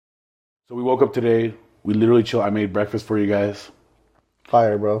So we woke up today. We literally chilled. I made breakfast for you guys.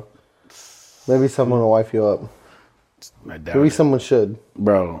 Fire, bro. Maybe someone will wife you up. Maybe someone should.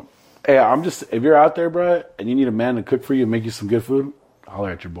 Bro. Hey, if you're out there, bro, and you need a man to cook for you and make you some good food,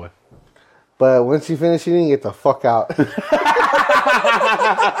 holler at your boy. But once you finish eating, get the fuck out.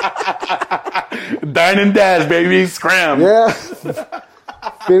 Dine and dash, baby. Scram. Yeah.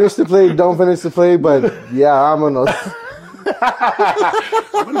 Finish the plate, don't finish the plate, but yeah, I'm gonna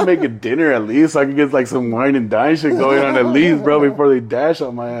make a dinner at least so I can get like some wine and dine shit going on at least, bro, before they dash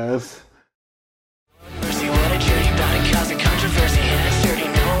on my ass.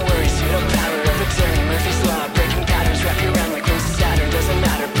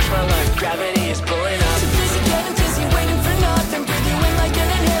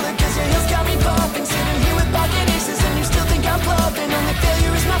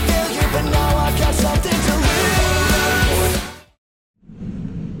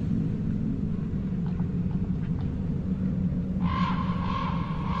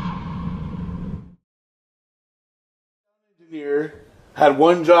 Had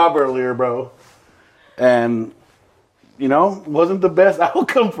one job earlier, bro, and wasn't the best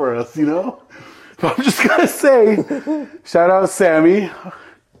outcome for us, But I'm just gonna say, shout out Sammy,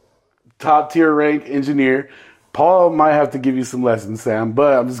 top tier rank engineer. Paul might have to give you some lessons, Sam,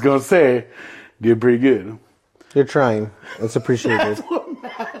 but I'm just gonna say, did pretty good. You're trying. It's appreciated.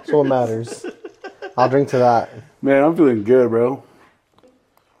 That's what matters. I'll drink to that. Man, I'm feeling good, bro.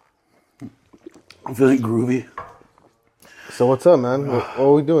 I'm feeling groovy. So what's up, man? What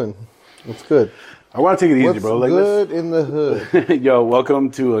are we doing? What's good? I want to take it easy, bro. What's good in the hood? Yo, welcome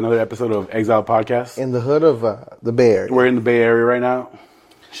to another episode of Exile Podcast. In the hood of the Bay Area. We're in the Bay Area right now.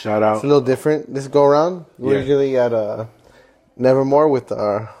 Shout out. It's a little different this go around. We're usually at Nevermore with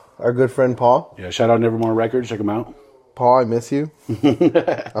our good friend Paul. Yeah, shout out Nevermore Records. Check them out. Paul, I miss you.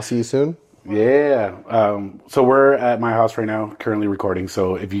 I'll see you soon. Yeah. So we're at my house right now, currently recording.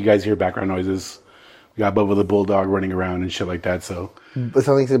 So if you guys hear background noises, we got Bubba the Bulldog running around and shit like that. So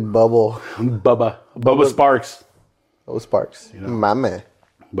something said Bubble. Bubba Sparks. Oh, Sparks. My man.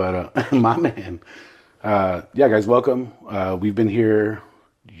 But my man. Yeah, guys, welcome. We've been here.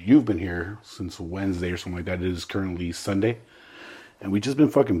 You've been here since Wednesday or something like that. It is currently Sunday. And we've just been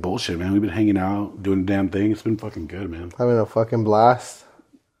fucking bullshit, man. We've been hanging out, doing the damn thing. It's been fucking good, man. Having a fucking blast.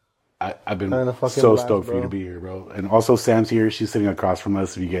 I've been so stoked for you to be here, bro. And also Sam's here. She's sitting across from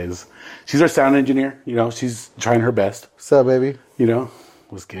us. If you guys, she's our sound engineer. She's trying her best. What's up, baby?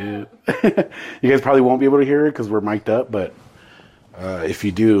 What's good? You guys probably won't be able to hear her because we're mic'd up. But if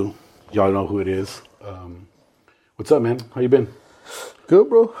you do, y'all know who it is. What's up, man? How you been? Good,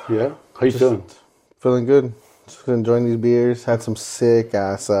 bro. Yeah. How you feeling? Feeling good. Just enjoying these beers. Had some sick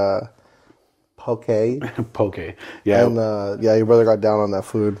ass poke. Poke. Yeah. And your brother got down on that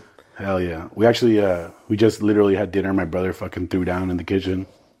food. Hell yeah. We actually, we just literally had dinner. My brother fucking threw down in the kitchen.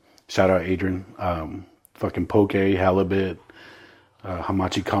 Shout out Adrian. Fucking poke, halibut,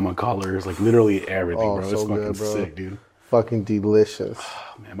 hamachi kama collars, like literally everything, bro. So it's fucking good, bro. sick, dude. Fucking delicious.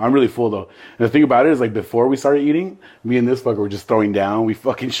 Man, I'm really full though. And the thing about it is, like, before we started eating, me and this fucker were just throwing down. We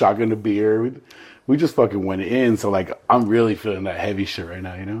fucking shotgunned a beer. We just fucking went in. So like, I'm really feeling that heavy shit right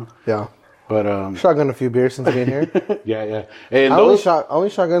now, Yeah. But shotgun a few beers since being here. yeah. And I only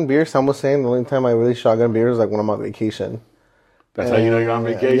shotgun beer. Sam was saying the only time I really shotgun beer is like when I'm on vacation. That's how you know you're on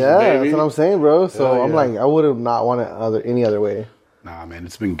vacation, yeah, baby. that's what I'm saying, bro. So I'm like, I would have not want it any other way. Nah, man,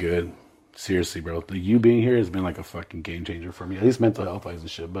 it's been good. Seriously, bro. You being here has been like a fucking game changer for me. At least mental health wise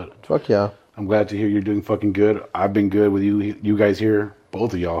and shit. But fuck yeah. I'm glad to hear you're doing fucking good. I've been good with you guys here.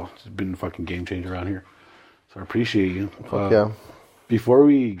 Both of y'all. It's been a fucking game changer around here. So I appreciate you. Fuck yeah. Before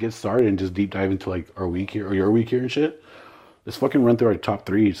we get started and just deep dive into like our week here or your week here and shit, let's fucking run through our top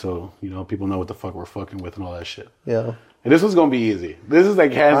 3 so people know what the fuck we're fucking with and all that shit. Yeah. And this was gonna be easy. This is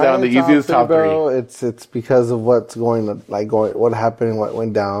like hands down the easiest top 3. Bro, it's because of what happened, what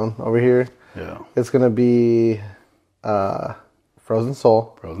went down over here. Yeah. It's gonna be Frozen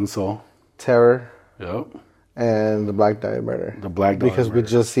Soul, Terror. Yep. And the Black Dahlia Murder. The Black Dahlia Because Murder. we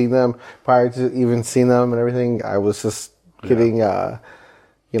just seen them prior to even seeing them and everything. I was just getting,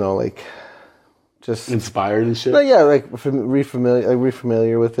 just inspired and shit.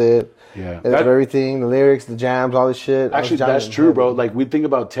 Re-familiar with it. Yeah, and everything, the lyrics, the jams, all this shit. Actually, that's true, bro. Like, we think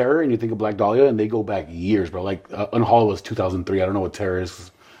about Terror and you think of Black Dahlia, and they go back years, bro. Like, Unhaul was 2003. I don't know what Terror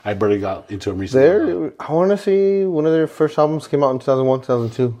is. I barely got into them recently. I want to say one of their first albums came out in 2001,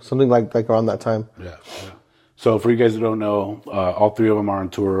 2002, something like around that time. Yeah. So for you guys who don't know, all 3 of them are on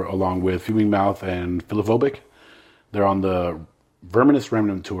tour along with Fuming Mouth and Philophobic. They're on the Verminous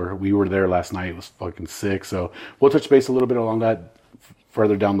Remnant tour. We were there last night. It was fucking sick. So we'll touch base a little bit along that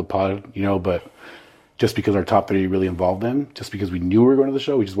further down the pod, you know, but just because our top 3 really involved them, just because we knew we were going to the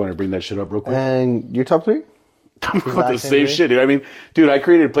show, we just wanted to bring that shit up real quick. And your top 3? The same shit, dude. I mean, dude, I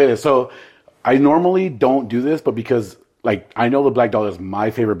created a playlist. So I normally don't do this, but because, like, I know the Black Dahlia is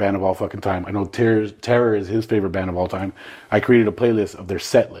my favorite band of all fucking time. I know Terror is his favorite band of all time. I created a playlist of their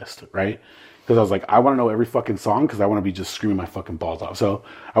set list, right? Because I was like, I want to know every fucking song because I want to be just screaming my fucking balls off. So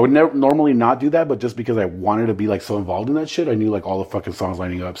I would never normally not do that, but just because I wanted to be like so involved in that shit, I knew like all the fucking songs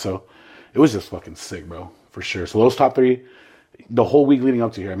lining up. So it was just fucking sick, bro, for sure. So those top 3, the whole week leading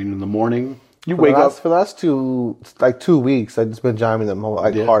up to here. I mean, in the morning, you wake up for the last 2 weeks. I've just been jamming them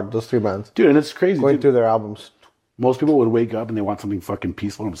hard. Those 3 bands, dude, and it's crazy going through their albums. Most people would wake up and they want something fucking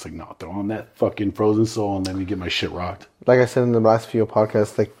peaceful. I'm just like, no, throw on that fucking Frozen Soul and then we get my shit rocked. Like I said in the last few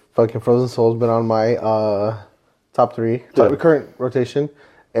podcasts, like fucking Frozen Soul's been on my top 3 current rotation.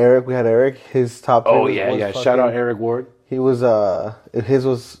 Eric, we had Eric. His top 3. Oh yeah. Shout out Eric Ward. He was his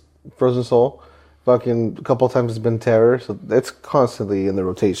was Frozen Soul. Fucking a couple times it's been Terror, so it's constantly in the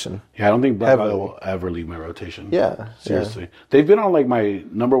rotation. Yeah, I don't think Black Dahlia will ever leave my rotation. Yeah, seriously. They've been on like my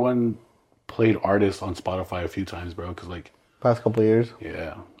number 1 played artist on Spotify a few times, bro. Because like past couple of years.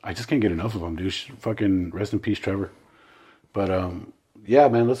 Yeah, I just can't get enough of them, dude. Fucking rest in peace, Trevor. But yeah,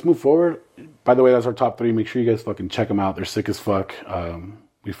 man, let's move forward. By the way, that's our top 3. Make sure you guys fucking check them out. They're sick as fuck.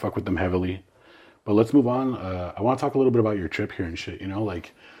 We fuck with them heavily. But let's move on. I want to talk a little bit about your trip here and shit. You know,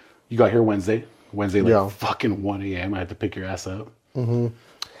 like you got here Wednesday, fucking 1 a.m. I had to pick your ass up. Mm-hmm.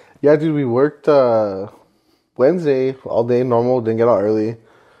 Yeah, dude, we worked Wednesday all day, normal, didn't get out early.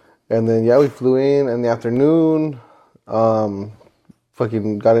 And then, we flew in the afternoon.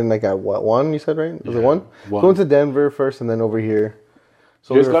 Fucking got in like at 1, you said, right? Was it 1? We went to Denver first and then over here.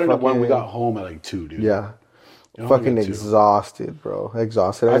 So we got in at 1, we got home at like 2, dude. Yeah. Fucking exhausted, bro.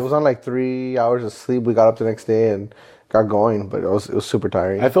 Exhausted. I was on like 3 hours of sleep. We got up the next day and got going, but it was super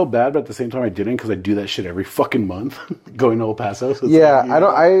tiring. I felt bad, but at the same time I didn't because I do that shit every fucking month, going to El Paso. So yeah, like, I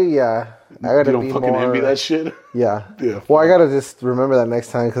gotta you don't be fucking more, envy that shit. Yeah. Well, I gotta just remember that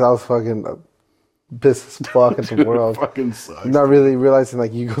next time because I was fucking pissed as fuck at the world. It fucking sucks. Not really realizing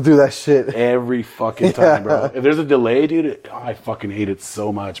like you go through that shit every fucking time, bro. If there's a delay, dude, I fucking hate it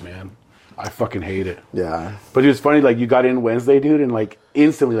so much, man. I fucking hate it. Yeah. But it's funny, like you got in Wednesday, dude, and like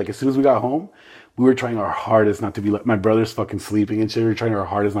instantly, like as soon as we got home, we were trying our hardest not to be like, my brother's fucking sleeping and shit. We were trying our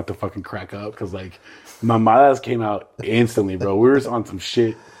hardest not to fucking crack up because like my ass came out instantly, bro. We were on some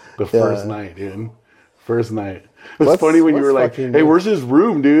shit the first night, dude. First night. It was funny when you were like, hey, where's his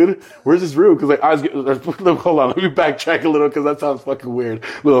room, dude? Where's his room? Because like I was hold on, let me backtrack a little because that sounds fucking weird.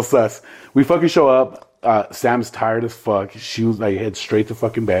 A little sus. We fucking show up. Sam's tired as fuck. She was like head straight to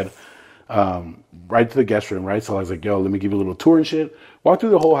fucking bed. Right to the guest room, right? So I was like, yo, let me give you a little tour and shit. Walk through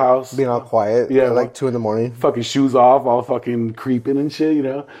the whole house. Being all quiet. Yeah. Like 2 a.m. Fucking shoes off, all fucking creeping and shit, you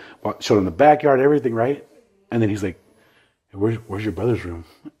know? Showed him the backyard, everything, right? And then he's like, hey, where's your brother's room?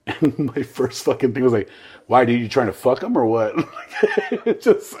 And my first fucking thing was like, why, dude? You trying to fuck him or what? It's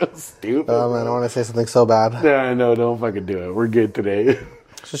just so stupid. Oh, man, I want to say something so bad. Nah, no, don't fucking do it. We're good today.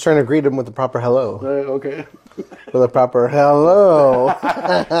 Just trying to greet him with the proper hello. Okay. With a proper hello.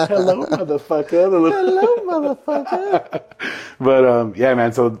 Hello, motherfucker. Hello, motherfucker. But, yeah,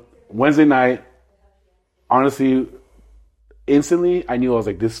 man. So, Wednesday night, honestly, instantly, I knew I was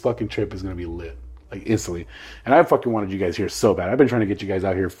like, this fucking trip is going to be lit. Like, instantly. And I fucking wanted you guys here so bad. I've been trying to get you guys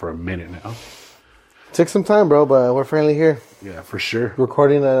out here for a minute now. Took some time, bro, but we're finally here. Yeah, for sure.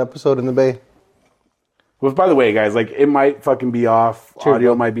 Recording an episode in the Bay. Well, by the way, guys, like, it might fucking be off. Cheers, audio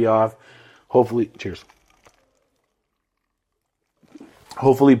bro. might be off. Hopefully, cheers.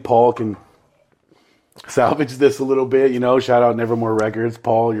 Hopefully, Paul can salvage this a little bit, you know. Shout out Nevermore Records.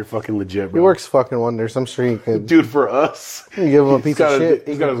 Paul, you're fucking legit, bro. He works fucking wonders. I'm sure he could. Dude, for us. You give him a piece of shit.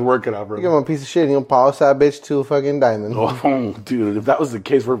 He's got his work cut out, bro. You give him a piece of shit and he'll polish that bitch to a fucking diamond. Oh, dude, if that was the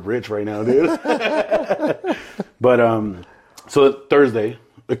case, we're rich right now, dude. But, so Thursday,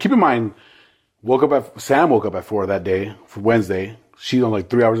 keep in mind, Sam woke up at 4 that day for Wednesday. She's on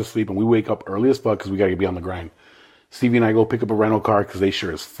like 3 hours of sleep, and we wake up early as fuck because we gotta be on the grind. Stevie and I go pick up a rental car because they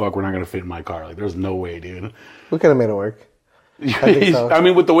sure as fuck we're not gonna fit in my car. Like, there's no way, dude. We could have made it work. I think so. I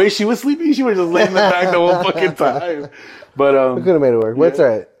mean, with the way she was sleeping, she was just laying in the back the whole fucking time. But we could have made it work. But it's all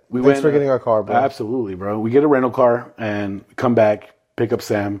right. Thanks for getting our car, bro. Absolutely, bro. We get a rental car and come back, pick up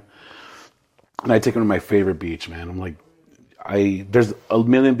Sam, and I take him to my favorite beach, man. I'm like, there's a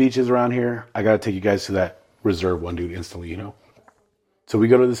million beaches around here. I gotta take you guys to that reserve one, dude, instantly, you know? So we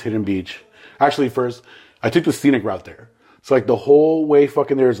go to this hidden beach. Actually, first, I took the scenic route there. So like the whole way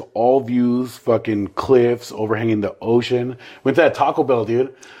fucking there's all views, fucking cliffs, overhanging the ocean. Went to that Taco Bell,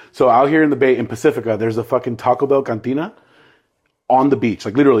 dude. So out here in the Bay, in Pacifica, there's a fucking Taco Bell cantina. on the beach.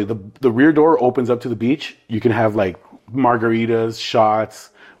 Like literally, the rear door opens up to the beach. You can have like margaritas, shots,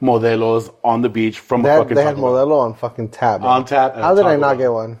 modelos on the beach from a fucking They had Taco Bell. Modelo on fucking tap. On tap. How did I not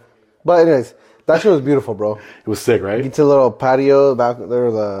get one? But anyways, that shit was beautiful, bro. It was sick, right? It's a little patio back there.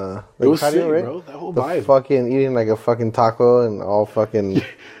 It was patio, sick, right? bro. That whole The vibe. fucking eating like a fucking taco and all fucking.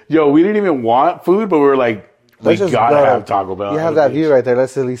 Yo, we didn't even want food, but we were like, we Let's just gotta go. have Taco Bell. You at have the that beach. view right there.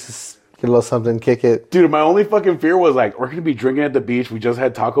 Let's at least get a little something, kick it. Dude, my only fucking fear was like, we're gonna be drinking at the beach. We just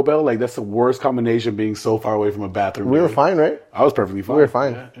had Taco Bell. Like, that's the worst combination, being so far away from a bathroom. We were dude. fine, right? I was perfectly fine. We were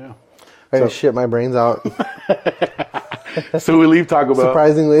fine. Yeah. I didn't shit my brains out. So we leave Taco Bell.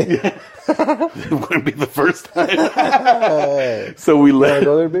 Surprisingly. It wouldn't be the first time. So we You left. wanna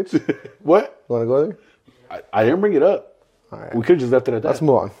go there, bitch? What? You wanna go there? I didn't bring it up. All right. We could have just left it at that. Let's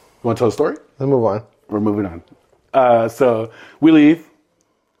move on. You want to tell a story? Let's move on. We're moving on. So we leave.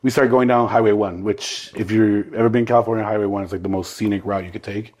 We start going down Highway 1, which if you've ever been in California, Highway 1 is like the most scenic route you could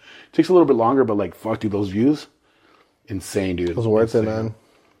take. It takes a little bit longer, but like, fuck, dude, those views, insane, dude. It was worth it, man.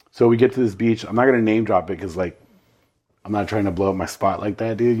 So we get to this beach. I'm not going to name drop it because, like, I'm not trying to blow up my spot like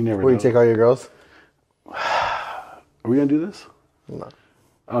that, dude. You never Where know. you take all your girls? Are we going to do this? No.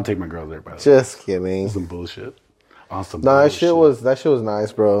 I don't take my girls there, by the way. Just kidding. Some bullshit. Awesome. No, that shit was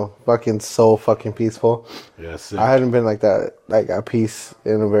nice, bro. Fucking so fucking peaceful. Yeah, sick. I hadn't been like that, like at peace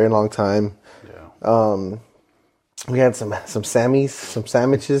in a very long time. Yeah. We had some Sammys, some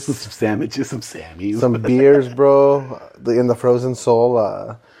sandwiches, Some sandwiches, some Sammies. some beers, bro. In the Frozen Soul.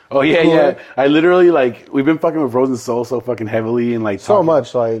 Oh, yeah. I literally, like, we've been fucking with Frozen Soul so fucking heavily and, like, So talking.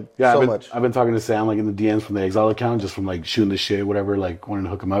 much, like, Yeah, so much. I've been talking to Sam, like, in the DMs from the Exile account, just from, like, shooting the shit, whatever, like, wanting to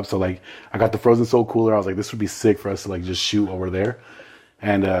hook him up. So, like, I got the Frozen Soul cooler. I was like, this would be sick for us to, like, just shoot over there.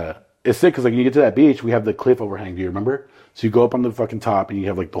 And it's sick because, like, when you get to that beach, we have the cliff overhang view, remember? So you go up on the fucking top and you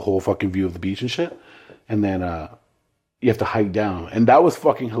have, like, the whole fucking view of the beach and shit. And then you have to hike down. And that was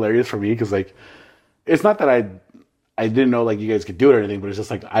fucking hilarious for me because, like, it's not that I didn't know, like, you guys could do it or anything, but it's just,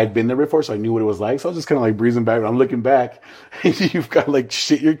 like, I'd been there before, so I knew what it was like. So I was just kind of, like, breezing back. But I'm looking back, and you've got, like,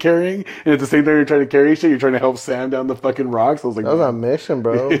 shit you're carrying, and at the same time you're trying to carry shit, you're trying to help Sam down the fucking rocks. I was like, That was our mission,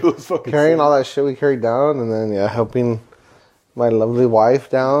 bro. It was fucking carrying sick. all that shit we carried down, and then helping my lovely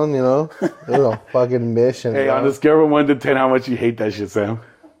wife down. You know, it was a fucking mission. Hey, bro. on a scale from 1 to 10, how much you hate that shit, Sam?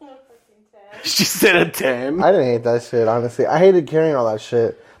 She said a 10. I didn't hate that shit, honestly. I hated carrying all that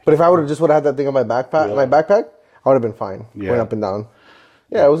shit. But if I would have just had that thing on my backpack, I would have been fine. Yeah. Going up and down.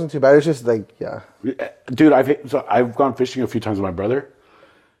 Yeah, it wasn't too bad. It's just like, yeah. Dude, I've gone fishing a few times with my brother,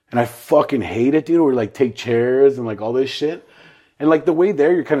 and I fucking hate it, dude. Where like take chairs and like all this shit, and like the way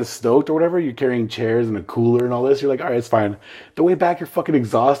there you're kind of stoked or whatever. You're carrying chairs and a cooler and all this. You're like, all right, it's fine. The way back you're fucking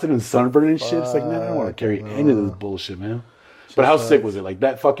exhausted and sunburned and shit. It's like, man, I don't want to carry any of this bullshit, man. But how sick was it? Like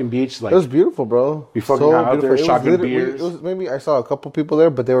that fucking beach, like It was beautiful, bro. We fucking got out there, It was shotgun literally- beers. It was, maybe I saw a couple people there,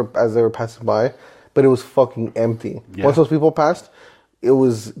 but they were passing by, but it was fucking empty. Yeah. Once those people passed, it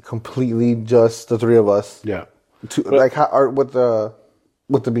was completely just the three of us. yeah.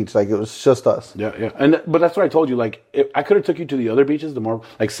 With the beach, like it was just us. Yeah. But that's what I told you. Like, I could have took you to the other beaches, the more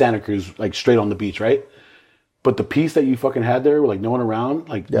like Santa Cruz, like straight on the beach, right? But the peace that you fucking had there, with like no one around,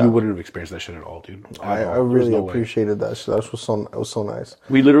 like Yeah. you wouldn't have experienced that shit at all, dude. I There was really no way. appreciated that shit. That was so nice.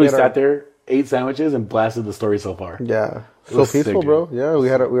 We literally We had sat there, ate sandwiches, and blasted the story so far. Yeah, so was sick, peaceful, dude. bro. Yeah, we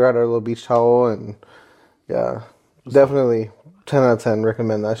had our little beach towel, and yeah, definitely 10 out of 10.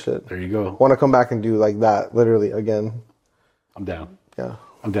 Recommend that shit. There you go. Want to come back and do like that, literally again. I'm down. Yeah.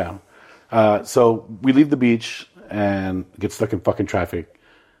 I'm down. So we leave the beach and get stuck in fucking traffic.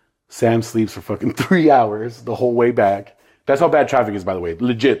 Sam sleeps for fucking 3 hours the whole way back. That's how bad traffic is, by the way.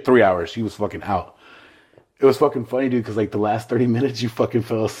 Legit, 3 hours. She was fucking out. It was fucking funny, dude, because like the last 30 minutes you fucking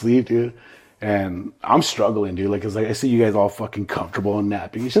fell asleep, dude. And I'm struggling, dude. Like, cause like I see you guys all fucking comfortable and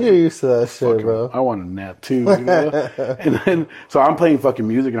napping. And shit. You're used to that shit, Fucking- bro. I want to nap too. You know? And then, so I'm playing fucking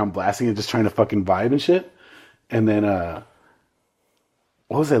music and I'm blasting it, just trying to fucking vibe and shit. And then,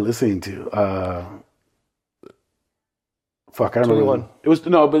 what was I listening to? Fuck, I don't 21. remember. It was,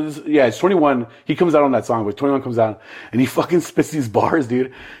 no, but it's 21. He comes out on that song, but 21 comes out and he fucking spits these bars,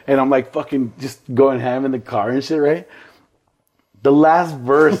 dude. And I'm like fucking just going ham in the car and shit, right? The last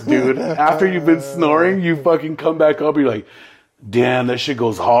verse, dude, after you've been snoring, you fucking come back up and you're like, damn, that shit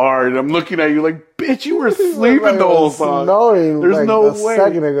goes hard. And I'm looking at you like, bitch, you were sleeping Like, the I whole was song. snoring There's like no a way.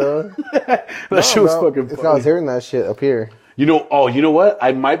 second ago. That shit was fucking It's 'cause I funny. was hearing that shit up here. You know what?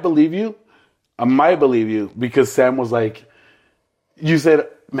 I might believe you because Sam was like, you said,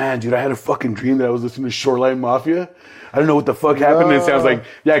 man, dude, I had a fucking dream that I was listening to Shoreline Mafia. I don't know what the fuck happened. And Sam's like,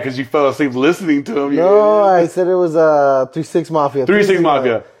 yeah, because you fell asleep listening to him. No, I said it was 3-6 Mafia. 3-6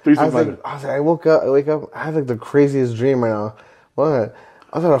 Mafia. 3-6 I was Mafia. like, I wake up. I have like the craziest dream right now. What?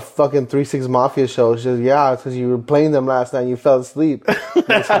 I was at a fucking 3-6 Mafia show. She says, yeah, it's because you were playing them last night and you fell asleep.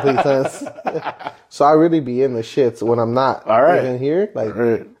 Makes complete sense. So I really be in the shits when I'm not even here. Like,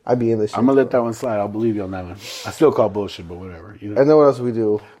 I be in the shit. I'm going to let that one slide. I'll believe you on that one. I still call bullshit, but whatever. You know? And then what else we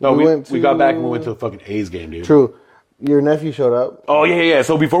do? No, we got back and we went to a fucking A's game, dude. True. Your nephew showed up. Oh, yeah.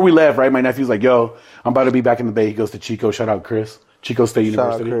 So before we left, right, my nephew's like, yo, I'm about to be back in the Bay. He goes to Chico. Shout out Chris. Chico State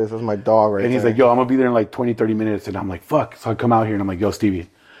University. Shout out Chris. That's my dog right And he's there. like, yo, I'm going to be there in like 20, 30 minutes. And I'm like, fuck. So I come out here and I'm like, yo, Stevie,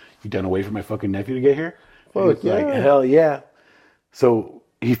 you done away from my fucking nephew to get here? Fuck yeah. Like, hell yeah. So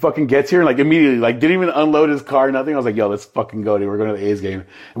he fucking gets here and like immediately, like didn't even unload his car, nothing. I was like, yo, let's fucking go, dude. We're going to the A's game.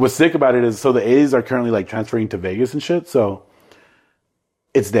 And what's sick about it is, so the A's are currently like transferring to Vegas and shit. So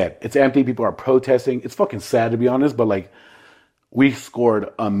it's dead. It's empty. People are protesting. It's fucking sad to be honest, but like we scored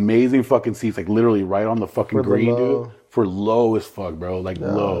amazing fucking seats, like literally right on the fucking green, dude. For low as fuck, bro. Like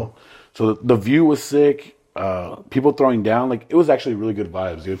low. So the view was sick. People throwing down, like it was actually really good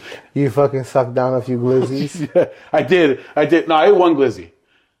vibes, dude. You fucking sucked down a few glizzies. Yeah, I did. No, I ate one glizzy.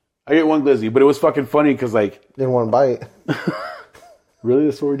 But it was fucking funny because like in one bite. Really,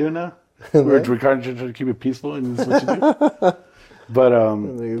 that's what we're doing now. We're kind of trying to keep it peaceful, and this is what you do.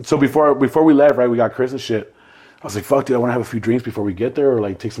 But so before we left, right, we got Chris and shit. I was like, fuck, dude, I want to have a few drinks before we get there, or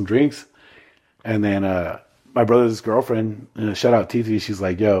like take some drinks. And then my brother's girlfriend, shout out Titi, she's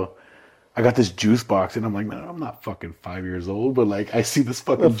like, yo, I got this juice box. And I'm like, man, I'm not fucking 5 years old, but like, I see this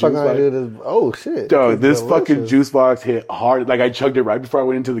fucking juice box. Oh, shit. Dude, this fucking juice box hit hard. Like, I chugged it right before I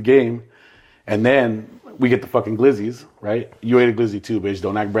went into the game. And then we get the fucking glizzies, right? You ate a glizzy too, bitch.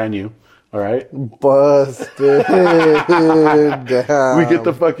 Don't act brand new. All right? Busted. Damn. We get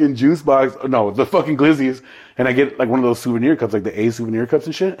the fucking juice box. No, the fucking glizzies. And I get like one of those souvenir cups, like the A souvenir cups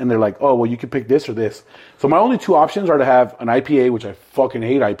and shit. And they're like, oh, well, you can pick this or this. So my only two options are to have an IPA, which I fucking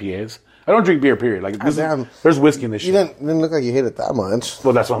hate IPAs. I don't drink beer, period. Like, there's whiskey in this shit. You didn't look like you hate it that much.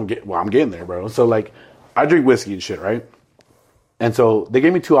 Well, that's what I'm getting there, bro. So, like, I drink whiskey and shit, right? And so they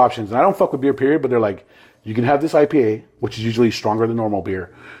gave me two options. And I don't fuck with beer, period. But they're like, you can have this IPA, which is usually stronger than normal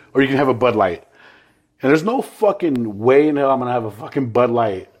beer. Or you can have a Bud Light. And there's no fucking way in hell I'm going to have a fucking Bud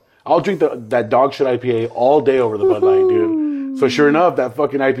Light. I'll drink that dog shit IPA all day over the Bud Light, dude. So sure enough, that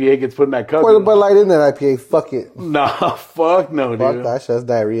fucking IPA gets put in that cup. Pour the Bud Light in that IPA. Fuck it. Nah, fuck no, dude. Fuck that shit. That's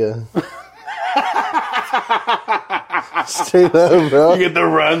diarrhea. Straight up, bro. You get the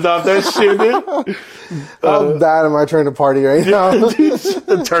runs off that shit, dude. How bad am I trying to party right now?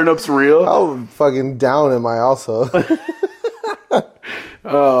 The turnip's real. How fucking down am I also?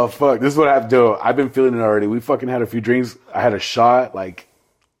 Oh, fuck. This is what I have to do. I've been feeling it already. We fucking had a few drinks. I had a shot. Like,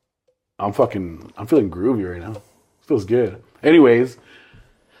 I'm feeling groovy right now. Feels good. Anyways,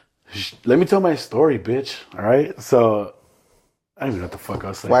 let me tell my story, bitch. All right? So, I don't even know what the fuck I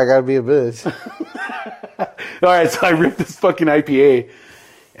was saying. Why I gotta be a bitch? All right, so I ripped this fucking IPA.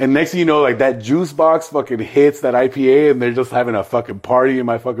 And next thing you know, like, that juice box fucking hits that IPA, and they're just having a fucking party in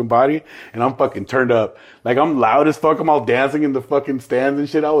my fucking body. And I'm fucking turned up. Like, I'm loud as fuck. I'm all dancing in the fucking stands and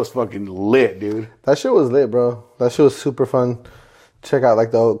shit. I was fucking lit, dude. That shit was lit, bro. That shit was super fun. Check out, like,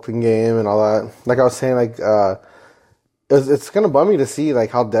 the Oakland game and all that. Like I was saying, like, it's kind of bummy to see,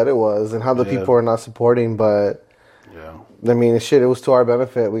 like, how dead it was and how the people are not supporting, but... Yeah. I mean, shit, it was to our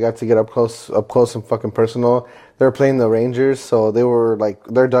benefit. We got to get up close and fucking personal. They were playing the Rangers, so they were, like,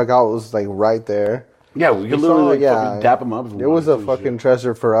 their dugout was, like, right there. Yeah, we could literally fucking dap them up. It was a fucking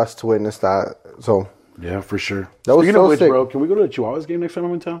treasure for us to witness that, so... Yeah, for sure. Speaking of which, sick. Bro, can we go to the Chihuahuas game next time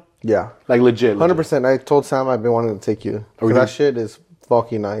I'm in town? Yeah. Like, legit. 100%. I told Sam I've been wanting to take you. Because that shit is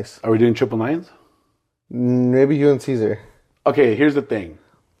fucking nice. Are we doing triple nines? Maybe you and Caesar. Okay, here's the thing.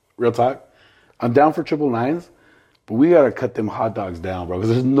 Real talk. I'm down for triple nines, but we gotta cut them hot dogs down, bro,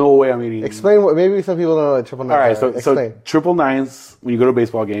 because there's no way I'm eating. Explain what, maybe some people don't know what triple nines are. So triple nines, when you go to a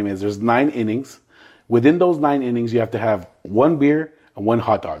baseball game, there's 9 innings. Within those 9 innings, you have to have 1 beer and 1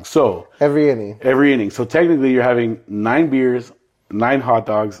 hot dog. So every inning. So technically, you're having 9 beers, 9 hot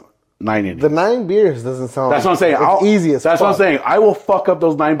dogs, 9 innings. The 9 beers doesn't sound. That's what I'm saying. It's easy as fuck. That's what I'm saying. I will fuck up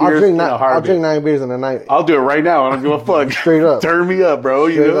those 9 beers in a heartbeat. I'll drink 9 beers in a night. I'll do it right now. I don't give a fuck. Straight up. Turn me up, bro.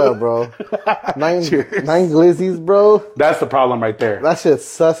 Straight up, bro. 9 glizzies, bro. That's the problem right there. That shit's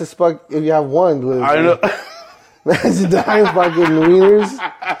sus as fuck if you have 1 glizzy. I know. Imagine 9 fucking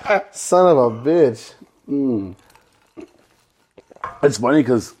wieners. Son of a bitch. It's funny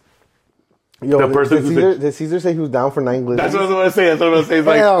because did Caesar say he was down for 9 glizzies? That's what I was going to say. It's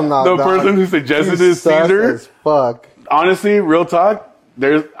like hell no, the person who suggested this, Caesar. As fuck. Honestly, real talk.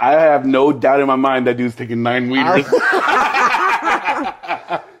 I have no doubt in my mind that dude's taking 9 wieners.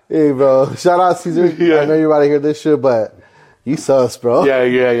 Hey, bro. Shout out Caesar. Yeah. I know you're about to hear this shit, but You sus, bro.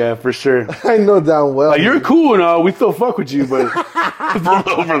 Yeah, for sure. I know damn well. Like, you're cool and all. We still fuck with you, but it's a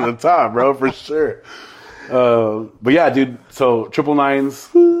little over the top, bro, for sure. But yeah, dude. So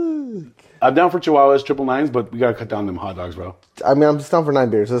 999s. I'm down for Chihuahuas, 999s, but we gotta cut down them hot dogs, bro. I mean, I'm just down for 9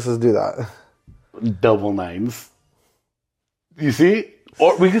 beers. Let's just do that. Double nines. You see?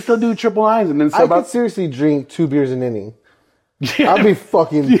 Or we can still do 999s and then I could seriously drink 2 beers an inning. Yeah. I'd be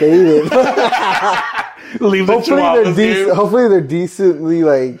fucking baited. Leave the Chihuahuas. Hopefully they're decently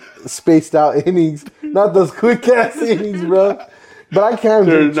like spaced out innings, not those quick ass innings, bro. But I can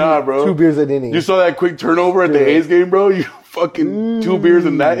drink bro. 2 beers an inning. You saw that quick turnover at the A's game, bro? You fucking 2 beers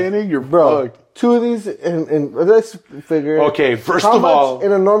in that inning? You're fucked. 2 of these, and let's figure. Okay, first of all,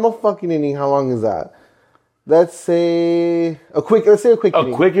 in a normal fucking inning, how long is that? Let's say a quick inning.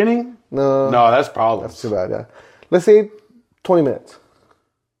 A quick inning? No, that's problems. That's too bad. Yeah, let's say 20 minutes.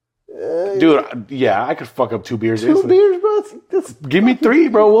 Dude, yeah, I could fuck up 2 beers. 2 beers, bro. That's give me 3,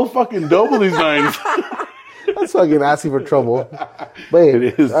 bro. We'll fucking double these nines. That's fucking asking for trouble. But hey,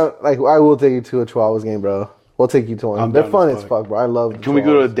 it is. I will take you to a Chihuahuas game, bro. We'll take you to one. They're fun as fuck, bro. I love. Can we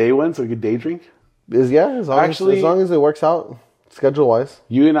go to a day one so we can day drink? As long as it works out schedule wise.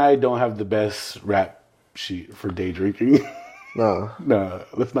 You and I don't have the best rap sheet for day drinking. No,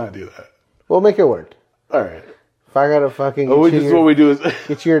 let's not do that. We'll make it work. All right. If I gotta fucking what we do is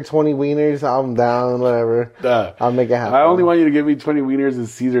get your 20 wieners, I'm down, whatever. I'll make it happen. I only want you to give me 20 wieners and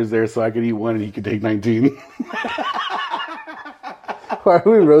Caesars there so I could eat one and he could take 19. Why are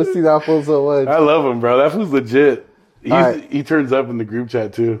we roasting that fool so much? I love him, bro. That fool's legit. He turns up in the group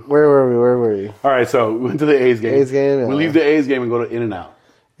chat too. Where were we? All right, so we went to the A's game. We leave the A's game and go to In-N-Out.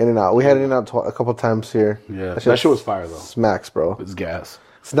 In-N-Out. We had In-N-Out a couple times here. Yeah, that shit was fire though. Smacks, bro. It's gas.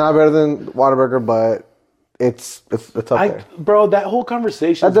 It's not better than Whataburger, but it's up there. Bro, that whole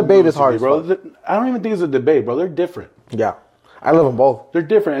conversation. That debate is hard, bro. I don't even think it's a debate, bro. They're different. Yeah, I love them both. They're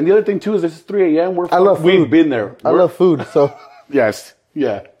different, and the other thing too is it's 3 a.m. I love food. We've been there. I love food, so yes,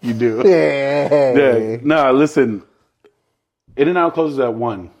 yeah, you do. Yeah. No, listen. In-N-Out closes at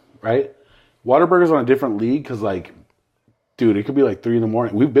 1, right? Whataburger's on a different league because, like, dude, it could be like 3 in the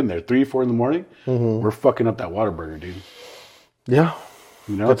morning. We've been there 3, 4 in the morning. Mm-hmm. We're fucking up that Whataburger, dude. Yeah,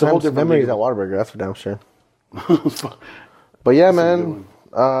 you know, it's a whole different memories at Whataburger. That's for damn sure. But yeah, man,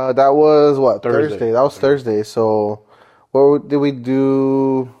 that was what Thursday. That was Thursday. So, what did we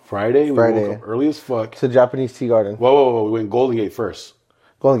do? Friday. We woke up early as fuck to Japanese Tea Garden. Whoa! We went Golden Gate first.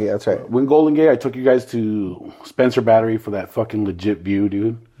 Golden Gate, that's right. When Golden Gate, I took you guys to Spencer Battery for that fucking legit view,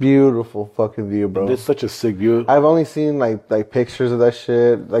 dude. Beautiful fucking view, bro. It's such a sick view. I've only seen like pictures of that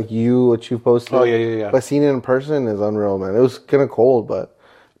shit, like what you posted. Oh yeah. But seeing it in person is unreal, man. It was kind of cold, but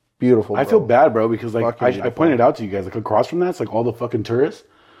beautiful. Bro. I feel bad, bro, because like I pointed out to you guys, like across from that's like all the fucking tourists.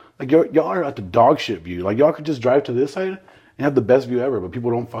 Like y'all are at the dog shit view. Like y'all could just drive to this side and have the best view ever, but people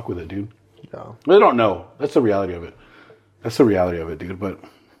don't fuck with it, dude. No, they don't know. That's the reality of it. Dude. But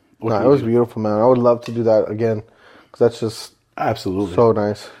no, it was beautiful, man. I would love to do that again because that's just absolutely so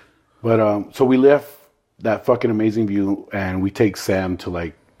nice. But so we left that fucking amazing view, and we take Sam to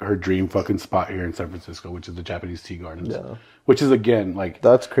like her dream fucking spot here in San Francisco, which is the Japanese Tea Gardens. Yeah. Which is again like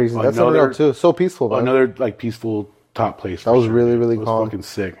that's crazy. That's unreal too. So peaceful, man. Another like peaceful top place. That was really calm. It was fucking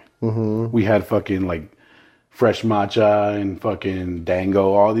sick. Mm-hmm. We had fucking like fresh matcha and fucking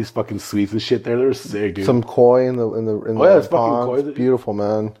dango, all these fucking sweets and shit there. They were sick, dude. Some koi in the it's pond. Fucking koi. It's beautiful,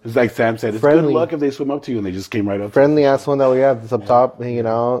 man. It's like Sam said, it's good luck if they swim up to you and they just came right up. Friendly ass one that we had that's up top hanging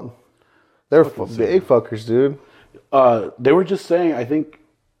out. They're big fuckers, dude. They were just saying, I think it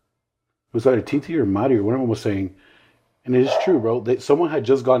was either TT or Madi or one of them was saying, and it is true, bro. Someone had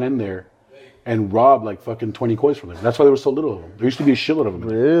just gone in there and robbed like fucking 20 kois from them. That's why there was so little of them. There used to be a shitload of them.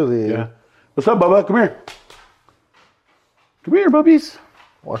 Really? Yeah. What's up, Bubba? Come here. Come here, Bubbies.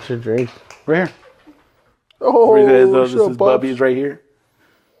 Watch your drink. Right here. Oh, this is Bubbies right here.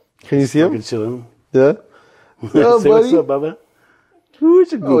 Can you see him? Fucking chilling. Yeah. Say what's up, Bubba? Ooh,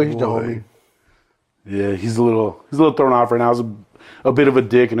 it's a good boy. Yeah, he's a little thrown off right now. I was a bit of a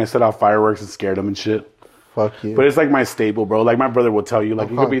dick, and I set off fireworks and scared him and shit. Fuck you. But it's like my staple, bro. Like my brother will tell you,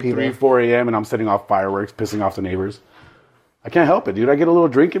 like it could be 3, 4 a.m. and I'm setting off fireworks, pissing off the neighbors. I can't help it, dude. I get a little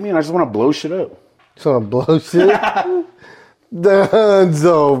drink in me, and I just want to blow shit up. Just want to blow shit?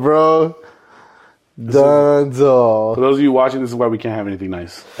 Dunzo, bro. Dunzo. For those of you watching, this is why we can't have anything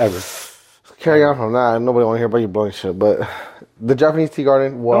nice ever. Carry on from that. Nobody want to hear about you blowing shit, but the Japanese Tea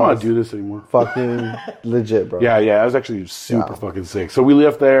Garden was... I don't want to do this anymore. Fucking legit, bro. Yeah. I was actually super fucking sick. So we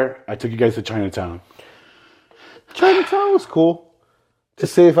left there. I took you guys to Chinatown. Chinatown was cool. To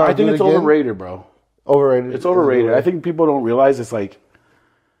say if I think it's overrated, bro. Overrated. It's overrated. I think people don't realize it's like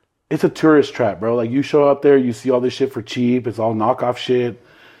it's a tourist trap, bro. Like, you show up there, you see all this shit for cheap. It's all knockoff shit.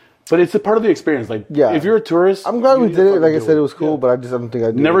 But it's a part of the experience. Like, if you're a tourist... I'm glad we did it. Like I said, it was cool, but I don't think I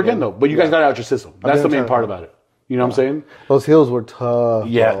did Never again, though. But you guys got it out your system. That's the main part about it. You know what I'm saying? Those hills were tough.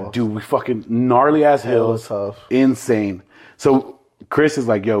 Yeah, bro. dude, we fucking gnarly-ass hills. Tough. Insane. So, Chris is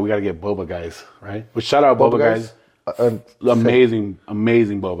like, yo, we got to get boba guys, right? But shout out boba guys. Amazing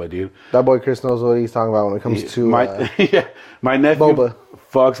boba, dude. That boy Chris knows what he's talking about when it comes to... my nephew boba.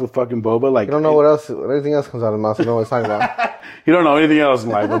 Fucks with fucking boba. Like, you don't know what else, anything else comes out of his mouth, so you know what he's talking about. You don't know anything else in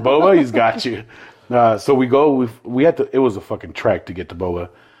life, but boba, he's got you. So we go, we had to, it was a fucking trek to get to boba.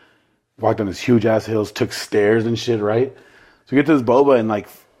 Walked on these huge ass hills, took stairs and shit, right? So we get to this boba and like,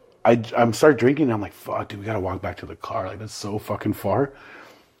 I'm start drinking and I'm like, fuck, dude, we gotta walk back to the car. Like, that's so fucking far.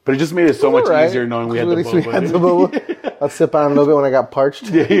 But it just made it so much easier knowing we had the boba. I'd sip on a little bit when I got parched.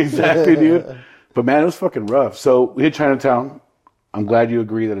 Yeah, exactly, dude. But man, it was fucking rough. So we hit Chinatown. I'm glad you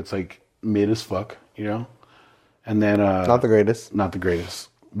agree that it's like mid as fuck, you know? And then... not the greatest. Not the greatest.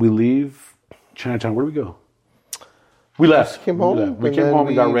 We leave Chinatown. Where do we go? We left. We came home. We came home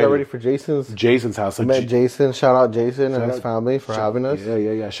and got ready for Jason's house. So met Jason. Shout out Jason and his family for having us.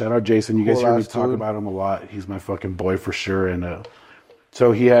 Yeah. Shout out Jason. You guys hear me talk about him a lot. He's my fucking boy for sure. And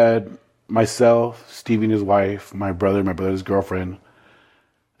so he had myself, Stevie and his wife, my brother's girlfriend,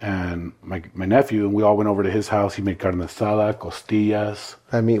 and my nephew, and we all went over to his house. He made carne asada, costillas.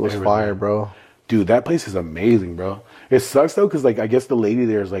 That meat was fire, bro. Dude, that place is amazing, bro. It sucks, though, because, like, I guess the lady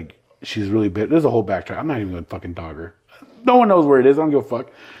there is, like, she's really bitter. There's a whole backtrack. I'm not even going to fucking dog her. No one knows where it is. I don't give a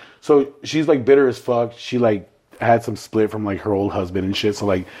fuck. So she's, like, bitter as fuck. She, like, had some split from, like, her old husband and shit. So,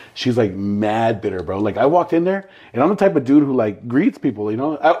 like, she's, like, mad bitter, bro. Like, I walked in there, and I'm the type of dude who, like, greets people, you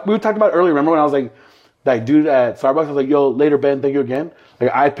know? We talked about it earlier. Remember when I was, like, that dude at Starbucks? I was like, yo, later, Ben, thank you again.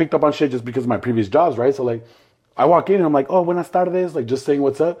 Like, I picked up on shit just because of my previous jobs, right? So, like, I walk in, and I'm like, oh, buenas tardes, like, just saying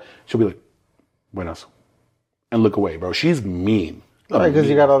what's up. She'll be like, buenas. And look away, bro. She's mean. Right, because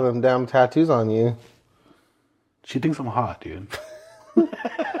you got all them damn tattoos on you. She thinks I'm hot, dude.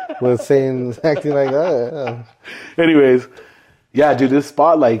 With saying, acting like that. Yeah. Anyways, yeah, dude, this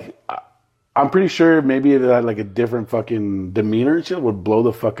spot, like, I'm pretty sure maybe it had, like, a different fucking demeanor and shit would blow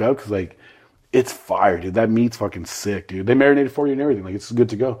the fuck up, because, like, it's fire, dude. That meat's fucking sick, dude. They marinated for you and everything. Like, it's good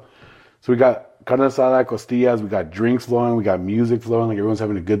to go. So we got carne asada, costillas, we got drinks flowing, we got music flowing, like everyone's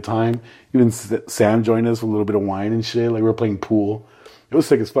having a good time. Even Sam joined us with a little bit of wine and shit. Like, we were playing pool. It was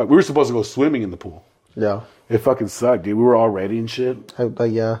sick as fuck. We were supposed to go swimming in the pool. Yeah. It fucking sucked, dude. We were all ready and shit.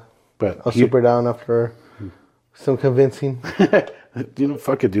 Yeah. But I was super down after some convincing. You know,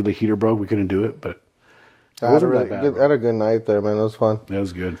 fuck it, dude. The heater broke. We couldn't do it, but I had a good night there, man. It was fun. That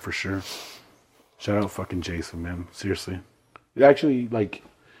was good, for sure. Shout out fucking Jason, man. Seriously. Actually, like,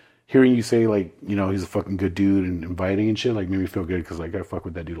 hearing you say, like, you know, he's a fucking good dude and inviting and shit, like, made me feel good, because, like, I fuck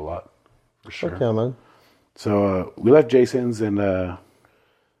with that dude a lot. For sure. Yeah, man. So, we left Jason's, and,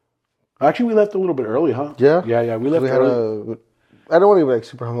 actually, we left a little bit early, huh? Yeah? Yeah, we left early. I don't want to be, like,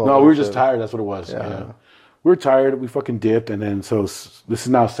 super hungover. No, we were just tired. That's what it was. Yeah. We were tired. We fucking dipped, and then, so, this is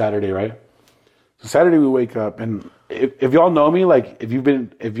now Saturday, right? So, Saturday, we wake up, and if y'all know me, like, if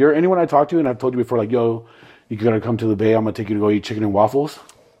you're anyone I talk to, and I've told you before, like, yo, you gotta come to the Bay, I'm gonna take you to go eat chicken and waffles.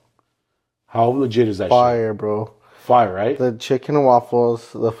 How legit is that Fire, shit? bro. Fire, right? The chicken and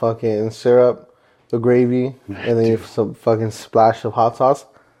waffles, the fucking syrup, the gravy, and then you have some fucking splash of hot sauce.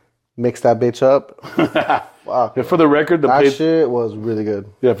 Mix that bitch up. Fuck. Yeah, for the record, that shit was really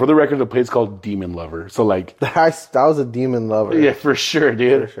good. Yeah, for the record, the plate's called Demon Lover. So, like... that was a demon lover. Yeah, for sure,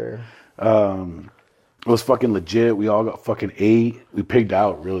 dude. For sure. It was fucking legit. We all got fucking ate. We pigged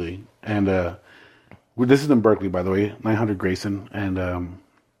out, really. And this is in Berkeley, by the way. 900 Grayson. And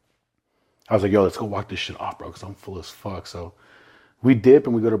I was like, yo, let's go walk this shit off, bro, because I'm full as fuck. So we dip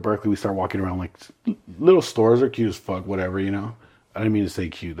and we go to Berkeley. We start walking around, like, little stores. They're cute as fuck, whatever, you know. I didn't mean to say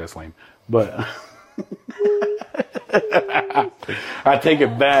cute. That's lame. But I take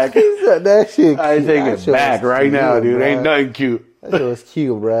it back. That shit cute. I take it back right cute, now, dude. Bro. Ain't nothing cute. That shit was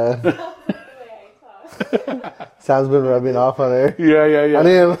cute, bro. Sam's been rubbing off on her. Yeah. On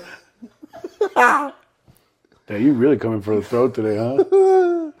him. Damn, you really coming for the throat today,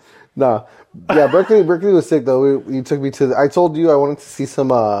 huh? No. Yeah, Berkeley was sick, though. You took me to... I told you I wanted to see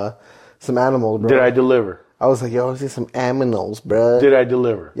some animals, bro. Did I deliver? I was like, yo, let's see some aminals, bro. Did I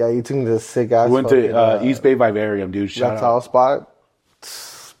deliver? Yeah, you took me to this sick ass. We went to East Bay Vivarium, dude. Shout out. Spot.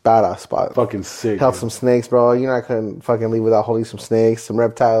 Badass spot. Fucking sick. Held some snakes, bro. You know I couldn't fucking leave without holding some snakes, some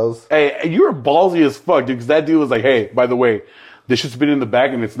reptiles. Hey, you were ballsy as fuck, dude, because that dude was like, hey, by the way, this shit's been in the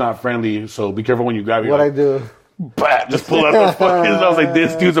bag and it's not friendly, so be careful when you grab it. What'd I do? Bah, just pulled out the fucking. I was like,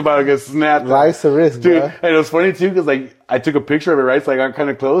 this dude's about to get snapped. Life's a risk, dude. Bro. And it was funny too because like I took a picture of it, right? So I got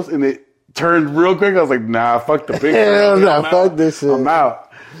kind of close, and it turned real quick. I was like, nah, fuck the picture. Hell nah, fuck this shit. I'm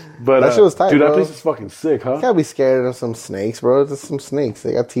out. But that shit was tight, dude. Bro. That place is fucking sick, huh? You gotta be scared of some snakes, bro. Just some snakes.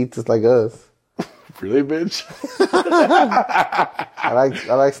 They got teeth just like us. Really, bitch? I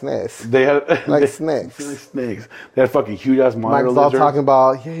like snakes. They had snakes. Snakes. They had fucking huge ass monitor Mike's all talking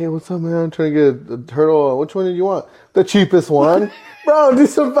about, hey, what's up, man? I'm trying to get a turtle. Which one did you want? The cheapest one. Bro, do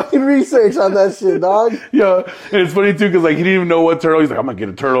some fucking research on that shit, dog. Yeah, and it's funny too because like he didn't even know what turtle. He's like, I'm gonna get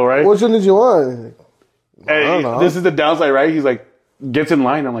a turtle, right? Which one did you want? I don't know. This is the downside, right? He's like, gets in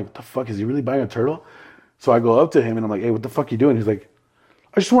line. I'm like, what the fuck? Is he really buying a turtle? So I go up to him and I'm like, hey, what the fuck you doing? He's like,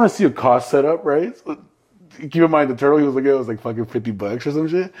 I just want to see a cost setup, right? So, keep in mind the turtle he was looking at was like fucking $50 or some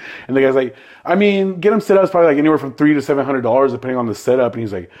shit. And the guy's like, I mean, get him set up is probably like anywhere from $300 to $700 depending on the setup. And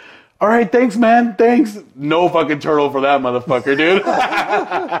he's like, all right, thanks, man. Thanks. No fucking turtle for that motherfucker, dude.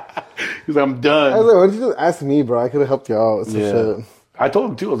 He's like, I'm done. I was like, why did you just ask me, bro? I could have helped you out with some shit. I told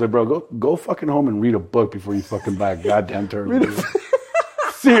him too. I was like, bro, go fucking home and read a book before you fucking buy a goddamn turtle. Dude.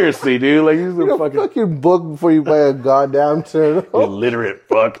 Seriously, dude. Like, he's a fucking book before you buy a goddamn turtle. Illiterate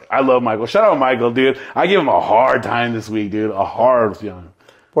fuck. I love Michael. Shout out Michael, dude. I give him a hard time this week, dude. A hard time.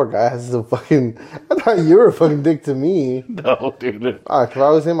 Poor guy has a fucking. I thought you were a fucking dick to me. No, dude. If I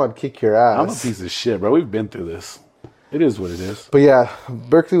was him, I'd kick your ass. I'm a piece of shit, bro. We've been through this. It is what it is. But yeah,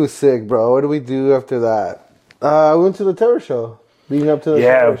 Berkeley was sick, bro. What did we do after that? I went to the terror show. Leading up to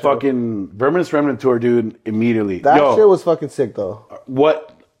the fucking Verminous Remnant tour, dude. Immediately, that shit was fucking sick, though.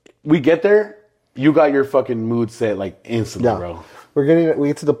 What we get there, you got your fucking mood set like instantly, bro. We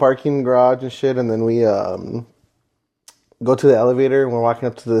get to the parking garage and shit, and then we go to the elevator, and we're walking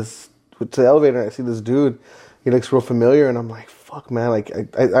up to the elevator, and I see this dude. He looks real familiar, and I'm like, "Fuck, man!" Like,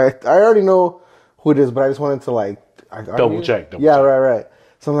 I already know who it is, but I just wanted to like double check. Right.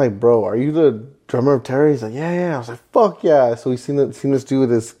 So I'm like, "Bro, are you the drummer of Terror?" He's like, yeah. I was like, fuck yeah. So we seen this dude with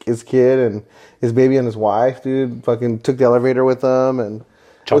his kid and his baby and his wife, dude. Fucking took the elevator with them and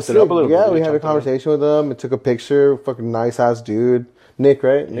chopped it up a little bit. Yeah, we had a conversation with him and took a picture. Fucking nice ass dude. Nick,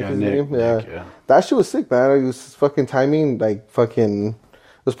 right? Nick is his name? Yeah. That shit was sick, man. It was fucking timing, like fucking.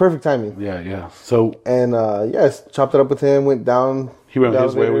 It was perfect timing. Yeah. So and chopped it up with him. Went down. He went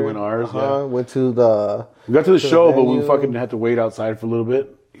his way. We went ours. Went to the. We got to the show, but we fucking had to wait outside for a little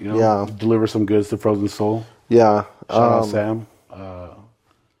bit. You know, deliver some goods to Frozen Soul. Yeah. Shout out Sam.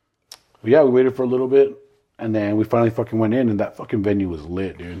 We waited for a little bit, and then we finally fucking went in, and that fucking venue was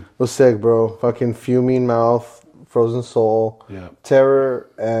lit, dude. It was sick, bro. Fucking Fuming Mouth, Frozen Soul, Terror,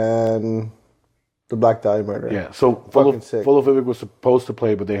 and the Black Dahlia Murder. Yeah, so Full of Vivic was supposed to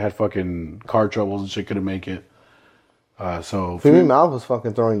play, but they had fucking car troubles and shit, couldn't make it. Fuming Mouth was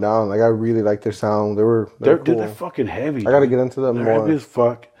fucking throwing down. Like, I really liked their sound. They're cool. Dude, they're fucking heavy. I gotta get into them more. Heavy as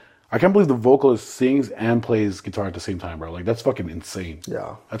fuck. I can't believe the vocalist sings and plays guitar at the same time, bro. Like, that's fucking insane.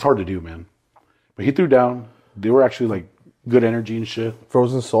 Yeah. That's hard to do, man. But he threw down. They were actually, like, good energy and shit.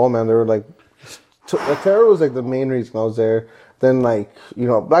 Frozen Soul, man. They were, like... Terror was, like, the main reason I was there. Then, like, you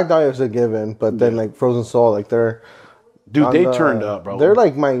know, Black Dahlia was a given. But then, like, Frozen Soul, like, they're... Dude, they turned up, bro. They're,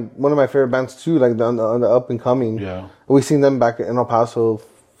 like, one of my favorite bands, too. Like, on the up and coming. Yeah. We seen them back in El Paso.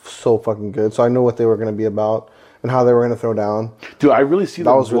 So fucking good. So I knew what they were going to be about. And how they were going to throw down. Dude, I really see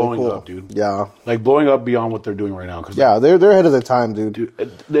them blowing really cool. up, dude. Yeah. Like, blowing up beyond what they're doing right now. They're ahead of their time, dude.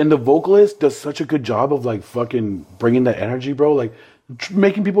 And the vocalist does such a good job of, like, fucking bringing that energy, bro. Like,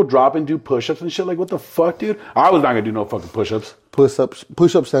 making people drop and do push-ups and shit. Like, what the fuck, dude? I was not going to do no fucking push-ups.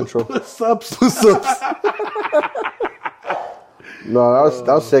 Push-up central. Push-ups. No,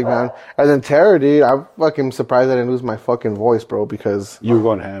 that was sick, man. And then Terror, dude, I'm fucking surprised I didn't lose my fucking voice, bro, because... You were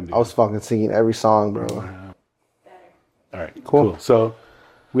going ham, dude. I was fucking singing every song, bro. All right, cool. So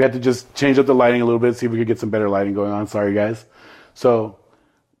we had to just change up the lighting a little bit, see if we could get some better lighting going on. Sorry, guys. So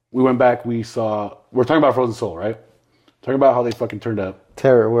we went back. We're talking about Frozen Soul, right? Talking about how they fucking turned up.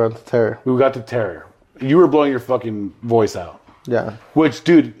 Terror. We're on to Terror. We got to Terror. You were blowing your fucking voice out. Yeah. Which,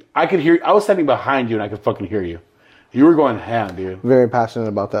 dude, I could hear. I was standing behind you and I could fucking hear you. You were going ham, dude. Very passionate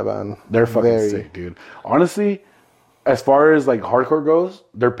about that band. They're fucking sick, dude. Honestly, as far as like hardcore goes,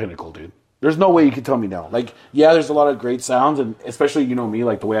 they're pinnacle, dude. There's no way you can tell me no. Like, yeah, there's a lot of great sounds, and especially, you know me,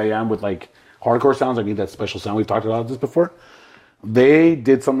 like the way I am with like hardcore sounds, I need that special sound. We've talked about this before. They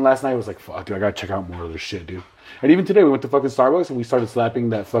did something last night. I was like, fuck, dude, I gotta check out more of their shit, dude. And even today, we went to fucking Starbucks and we started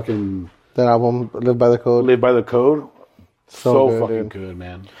slapping that fucking... That album, Live by the Code. Live by the Code. So good, fucking dude. good,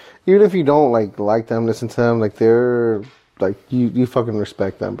 man. Even if you don't like them, listen to them, like they're... Like, you fucking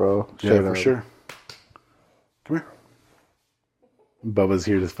respect them, bro. Yeah, for sure. Come here. Bubba's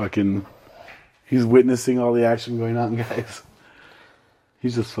here to fucking... He's witnessing all the action going on, guys.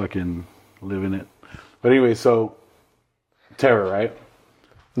 He's just fucking living it. But anyway, so Terror, right?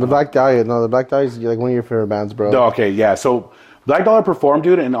 The Black Dahlia. No, the Black Dahlia is like one of your favorite bands, bro. No, okay, yeah. So Black Dahlia performed,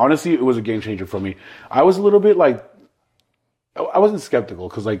 dude, and honestly, it was a game changer for me. I was a little bit like, I wasn't skeptical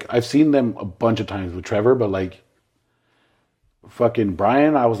because like I've seen them a bunch of times with Trevor, but like fucking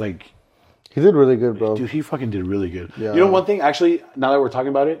Brian, I was like, he did really good, bro. Dude, he fucking did really good. Yeah. You know one thing, actually, now that we're talking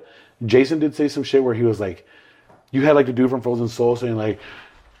about it, Jason did say some shit where he was like, you had like the dude from Frozen Soul saying like,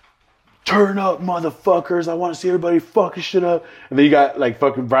 turn up, motherfuckers. I want to see everybody fucking shit up. And then you got like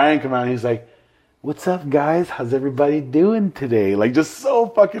fucking Brian come out and he's like, what's up, guys? How's everybody doing today? Like just so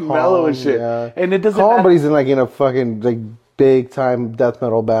fucking mellow and shit. Yeah. And it doesn't matter. But he's in like in a fucking like big time death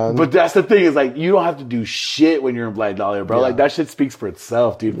metal band. But that's the thing is like you don't have to do shit when you're in Black Dahlia, bro. Yeah. Like that shit speaks for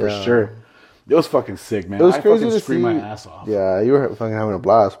itself, dude, for sure. It was fucking sick, man. It was crazy to screamed my ass off. Yeah, you were fucking having a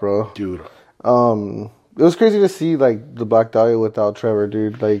blast, bro. Dude. It was crazy to see like the Black Dahlia without Trevor,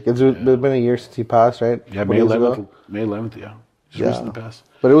 dude. Like it's been a year since he passed, right? Yeah, May 11th. May 11th, yeah. Just recently passed.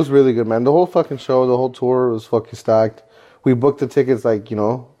 But it was really good, man. The whole fucking show, the whole tour was fucking stacked. We booked the tickets, like, you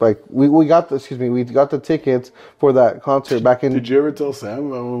know, like we got the tickets for that concert back in. Did you ever tell Sam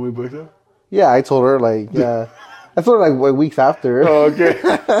about when we booked it? Yeah, I told her, like, yeah. I told her, like, weeks after. Oh, okay.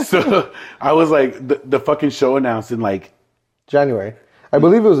 So, I was like, the fucking show announced in, like... January. I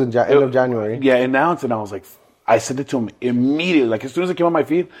believe it was in end of January. Yeah, announced, and I was like... I sent it to him immediately. Like, as soon as it came on my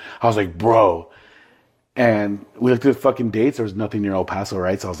feed, I was like, bro. And we looked at the fucking dates. There was nothing near El Paso,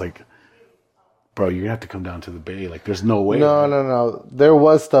 right? So, I was like, bro, you're going to have to come down to the Bay. Like, there's no way. No. There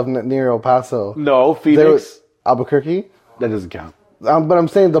was stuff near El Paso. No, Phoenix. Albuquerque? That doesn't count. But I'm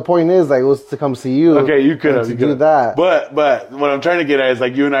saying the point is, like, it was to come see you. Okay, you could have. do that. But what I'm trying to get at is,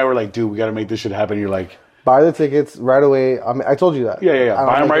 like, you and I were like, dude, we got to make this shit happen. You're like... Buy the tickets right away. I mean, I told you that. Yeah.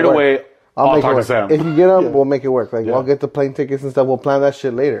 Buy them right away. I'll talk to Sam. If you get them, we'll make it work. Like, I'll get the plane tickets and stuff. We'll plan that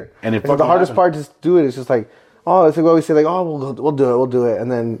shit later. And if the hardest part is to do it. It's just like, oh, it's like we always say, like, oh, we'll do it.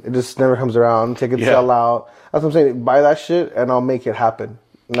 And then it just never comes around. Tickets sell out. That's what I'm saying. Buy that shit and I'll make it happen.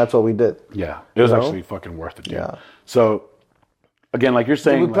 And that's what we did. Yeah. It was actually fucking worth it, dude. Yeah. So... Again, like you're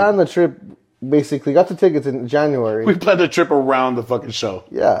saying... So we planned the trip, basically. Got the tickets in January. We planned the trip around the fucking show.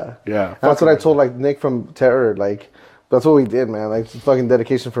 Yeah. Yeah. That's what I told, like, Nick from Terror. Like, that's what we did, man. Like, it's fucking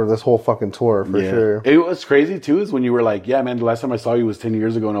dedication for this whole fucking tour, for sure. It was crazy, too, is when you were like, yeah, man, the last time I saw you was 10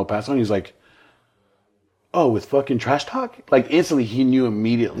 years ago in El Paso. And he's like, oh, with fucking Trash Talk? Like, instantly, he knew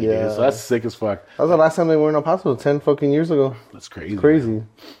immediately. Yeah. Dude. So that's sick as fuck. That was the last time they were in El Paso, 10 fucking years ago. That's crazy. Crazy. Man.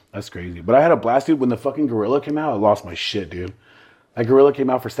 That's crazy. But I had a blast, dude. When the fucking Gorilla came out, I lost my shit, dude. That Gorilla came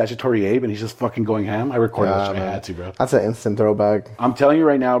out for Statutory Ape, and he's just fucking going ham. I recorded that shit. I had to, bro. That's an instant throwback. I'm telling you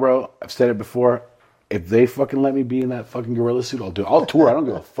right now, bro. I've said it before. If they fucking let me be in that fucking Gorilla suit, I'll do it. I'll tour. I don't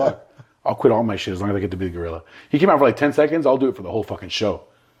give a fuck. I'll quit all my shit as long as I get to be the Gorilla. He came out for like 10 seconds. I'll do it for the whole fucking show.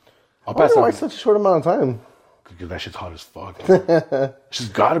 I'll pass out. Why such a short amount of time? Because that shit's hot as fuck. It's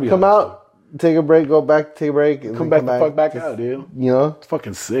just got to be come out, take a break, go back, take a break. And come back the fuck back out, dude. You know? It's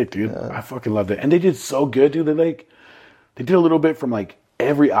fucking sick, dude. Yeah. I fucking loved it. And they did so good, dude. They did a little bit from like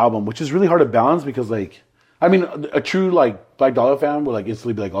every album, which is really hard to balance because, like, I mean, a true, like, Black Dahlia fan would, like,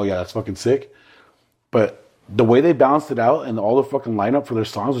 instantly be like, oh, yeah, that's fucking sick. But the way they balanced it out and all the fucking lineup for their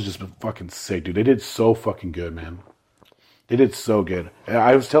songs was just fucking sick, dude. They did so fucking good, man. They did so good. And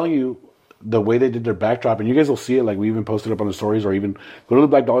I was telling you the way they did their backdrop, and you guys will see it, like, we even posted up on the stories or even go to the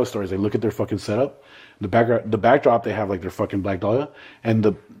Black Dahlia stories. They look at their fucking setup. The backdrop, they have, like, their fucking Black Dahlia.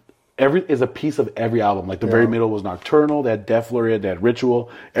 And is a piece of every album. Like the very middle was Nocturnal, they had Death Flurry, they had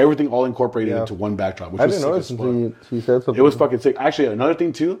Ritual, everything all incorporated into one backdrop. Which I didn't notice until you said something. It was fucking sick. Actually, another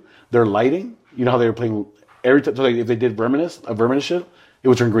thing too, their lighting. You know how they were playing every time. So like if they did Verminous shit, it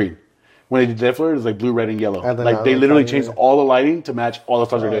would turn green. When they did Death Flurry, it was like blue, red, and yellow. Like they literally changed all the lighting to match all the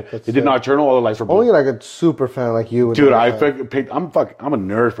stars they did. They did Nocturnal, all the lights were blue. Only like a super fan like you would. Dude, I'm a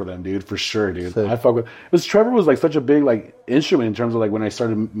nerd for them, dude, for sure, dude. Sick. I fuck with. Because Trevor was like such a big like instrument in terms of like when I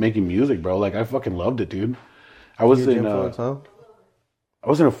started making music, bro. Like I fucking loved it, dude. I was in a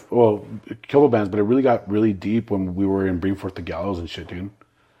couple bands, but it really got really deep when we were in Bring Forth the Gallows and shit, dude.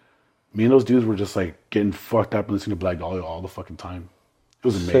 Me and those dudes were just like getting fucked up and listening to Black Dahlia all the fucking time. It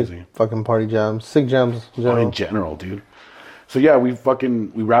was amazing. Sick fucking party jams. Sick jams in general. In general, dude. So yeah, we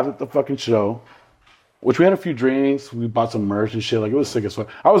wrapped up the fucking show, which we had a few drinks. We bought some merch and shit. Like, it was sick as fuck.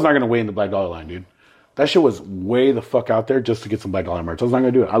 I was not going to wait in the Black Dahlia line, dude. That shit was way the fuck out there just to get some Black Dahlia merch. I was not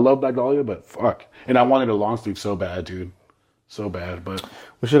going to do it. I love Black Dahlia, but fuck. And I wanted a long sleeve so bad, dude. So bad, but...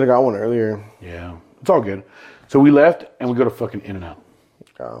 We should have got one earlier. Yeah. It's all good. So we left, and we go to fucking In-N-Out.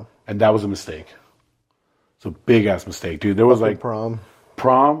 Oh. And that was a mistake. It's a big-ass mistake, dude. There was like...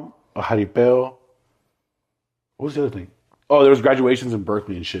 Prom, a jaripeo, What was the other thing? Oh, there was graduations in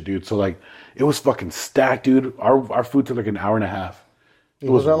Berkeley and shit, dude. So like, it was fucking stacked, dude. Our food took like an hour and a half. It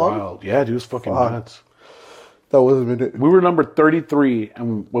was wild. Long? Yeah, dude, it was fucking nuts. That wasn't it. We were number 33,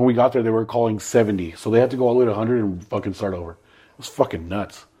 and when we got there, they were calling 70. So they had to go all the way to 100 and fucking start over. It was fucking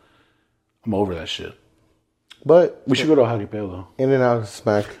nuts. I'm over that shit. But we should go to a Howdy Pelo, though. In and out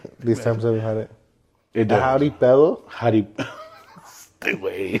smack. These times I've had it. It does. A Howdy Pelo? Howdy. Stay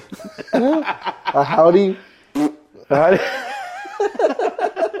away. A Howdy. Howdy.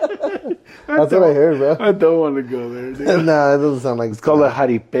 That's what I heard, bro. I don't want to go there, dude. Nah, it doesn't sound like... It's called a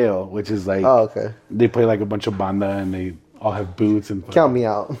jaripeo, which is like... Oh, okay. They play like a bunch of banda and they all have boots and... Count me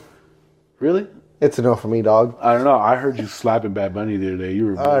out. Really? It's a no for me, dog. I don't know. I heard you slapping Bad Bunny the other day. You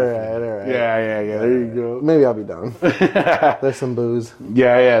were... All right. Yeah. There you go. Maybe I'll be down. There's some booze.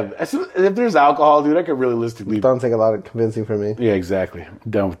 Yeah. If there's alcohol, dude, I could realistically... Don't take a lot of convincing for me. Yeah, exactly. I'm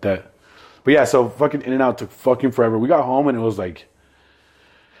done with that. But yeah, so fucking In-N-Out took fucking forever. We got home and it was like...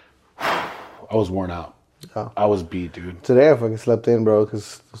 I was worn out. Oh. I was beat, dude. Today I fucking slept in, bro,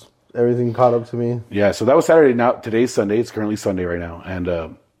 because everything caught up to me. Yeah, so that was Saturday. Now today's Sunday. It's currently Sunday right now,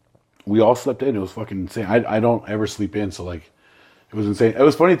 and we all slept in. It was fucking insane. I don't ever sleep in, so like, it was insane. It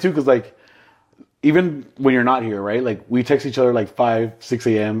was funny too, because like, even when you're not here, right? Like, we text each other like 5, 6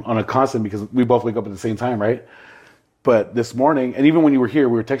 a.m. on a constant because we both wake up at the same time, right? But this morning, and even when you were here,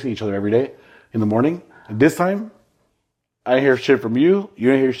 we were texting each other every day in the morning. And this time, I didn't hear shit from you. You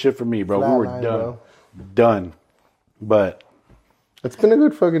didn't hear shit from me, bro. We were done. Bro. Done. But it's been a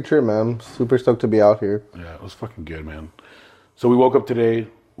good fucking trip, man. I'm super stoked to be out here. Yeah, it was fucking good, man. So we woke up today.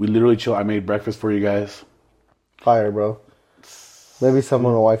 We literally chilled. I made breakfast for you guys. Fire, bro. Maybe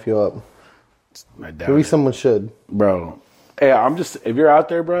someone will wife you up. Maybe someone should. Bro. Hey, if you're out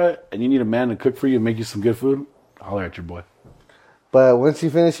there, bro, and you need a man to cook for you and make you some good food, holler at your boy. But once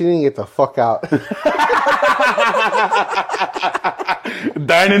you finish eating, get the fuck out.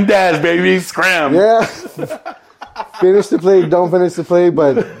 Dine and dash, baby. Scram. Yeah. Finish the plate, don't finish the plate,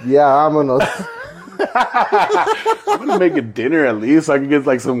 but yeah, I'm gonna make a dinner at least so I can get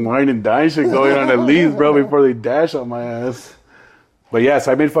like some wine and dine shit going on at least, bro, before they dash on my ass. But yeah,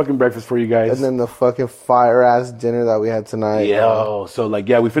 so I made fucking breakfast for you guys. And then the fucking fire ass dinner that we had tonight. Yo, so like,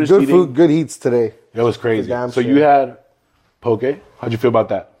 yeah, we finished good eating. Food, good eats today. It was crazy. So you had poke. How'd you feel about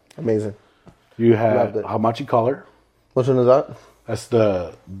that? Amazing. You had hamachi collar. Which one is that? That's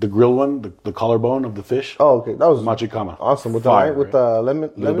the grilled one, the collarbone of the fish. Oh, okay. That was hamachi kama. Awesome. With fire, with the lemon?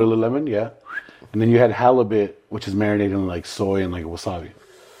 A little bit of lemon, yeah. And then you had halibut, which is marinated in like soy and like wasabi.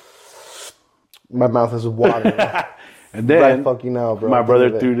 My mouth is watering. And then, right fuck you now, bro. My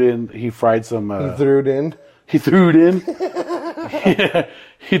brother threw it in. He fried some. He threw it in? He threw it in.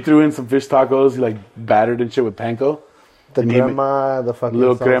 He threw in some fish tacos. He like battered and shit with panko. The crema, the fucking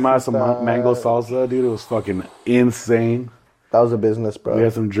little crema, some mango salsa, dude. It was fucking insane. That was a business, bro. We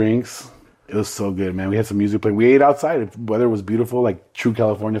had some drinks. It was so good, man. We had some music playing. We ate outside. The weather was beautiful, like true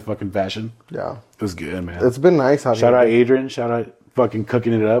California fucking fashion. Yeah. It was good, man. It's been nice. Shout out Adrian. Shout out fucking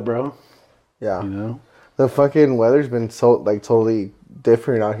cooking it up, bro. Yeah. You know? The fucking weather's been so, like, totally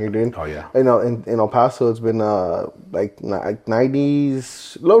different out here, dude. Oh, yeah. You know, in El Paso, it's been, like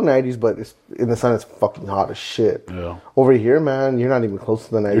 90s, low 90s, but it's, in the sun, it's fucking hot as shit. Yeah. Over here, man, you're not even close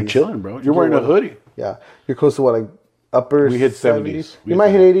to the 90s. You're chilling, bro. You're wearing a hoodie. Yeah. You're close to what, like, upper We hit 70s. You might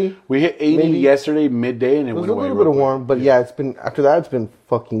hit 80. We hit 80 maybe. Yesterday, midday, and it went away. A little bit of warm, but yeah, it's been, after that, it's been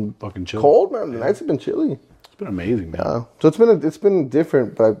fucking chill. Cold, man. The nights have been chilly. It's been amazing, man. Yeah. So it's been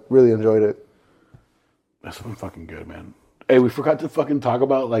different, but I really enjoyed it. That's been fucking good, man. Hey, we forgot to fucking talk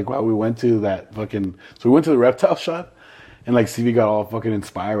about, like, why we went to that fucking... So we went to the reptile shop, and, like, CV got all fucking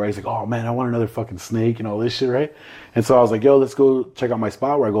inspired, right? He's like, oh, man, I want another fucking snake and all this shit, right? And so I was like, yo, let's go check out my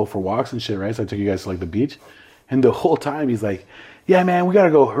spot where I go for walks and shit, right? So I took you guys to, like, the beach. And the whole time, he's like, yeah, man, we got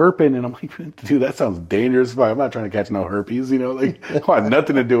to go herping. And I'm like, dude, that sounds dangerous. I'm not trying to catch no herpes, you know? Like, I want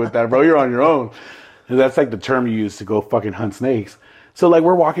nothing to do with that, bro. You're on your own. And that's, like, the term you use to go fucking hunt snakes. So, like,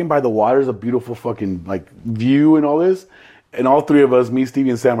 we're walking by the water. There's a beautiful fucking, like, view and all this. And all three of us, me,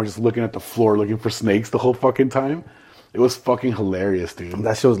 Stevie, and Sam, were just looking at the floor looking for snakes the whole fucking time. It was fucking hilarious, dude.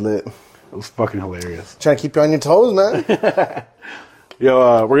 That shit was lit. It was fucking hilarious. Trying to keep you on your toes, man.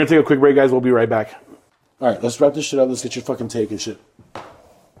 Yo, we're going to take a quick break, guys. We'll be right back. All right, let's wrap this shit up. Let's get your fucking take and shit.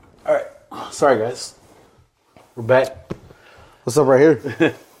 All right. Sorry, guys. We're back. What's up right here?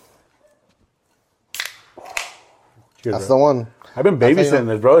 Cheers, That's bro. the one. I've been babysitting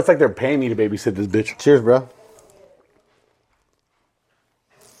this, bro. It's like they're paying me to babysit this bitch. Cheers, bro.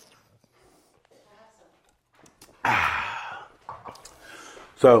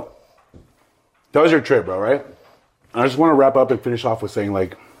 So, that was your trip, bro, right? I just want to wrap up and finish off with saying,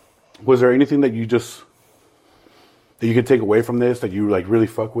 like, was there anything that you just that you could take away from this that you like really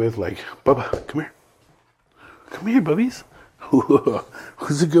fuck with? Like, Bubba, come here. Come here, bubbies.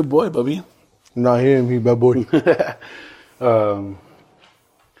 Who's a good boy, Bubby? Not him, he bad boy.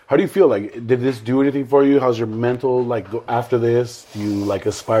 How do you feel? Like, did this do anything for you? How's your mental, like, after this? Do you, like,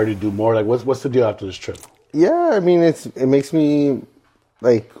 aspire to do more? Like, what's the deal after this trip? Yeah, I mean, it makes me,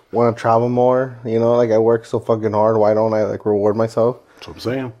 like, want to travel more. You know, like, I work so fucking hard. Why don't I, like, reward myself? That's what I'm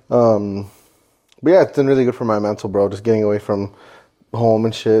saying. But yeah, it's been really good for my mental, bro. Just getting away from home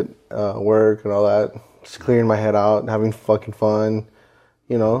and shit, work and all that. Just clearing my head out, having fucking fun.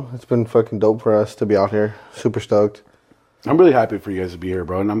 You know, it's been fucking dope for us to be out here. Super stoked. I'm really happy for you guys to be here,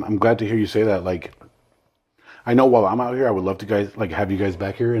 bro. And I'm glad to hear you say that. Like, I know while I'm out here, I would love to have you guys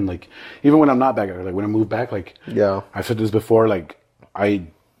back here. And, like, even when I'm not back here, like, when I move back, like, yeah, I've said this before, like,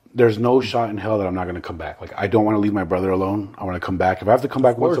 there's no shot in hell that I'm not going to come back. Like, I don't want to leave my brother alone. I want to come back. If I have to come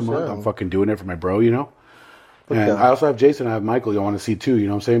back once a month, I'm fucking doing it for my bro, you know? And I also have Jason, I have Michael you want to see too, you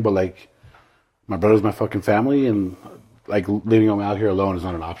know what I'm saying? But, like, my brother's my fucking family, and, like, leaving him out here alone is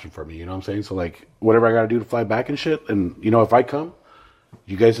not an option for me, you know what I'm saying? So, like, whatever I got to do to fly back and shit, and, you know, if I come,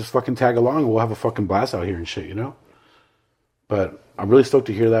 you guys just fucking tag along, and we'll have a fucking blast out here and shit, you know? But I'm really stoked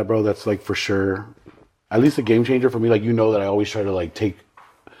to hear that, bro. That's, like, for sure, at least a game changer for me. Like, you know that I always try to, like,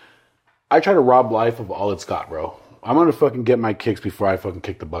 I try to rob life of all it's got, bro. I'm going to fucking get my kicks before I fucking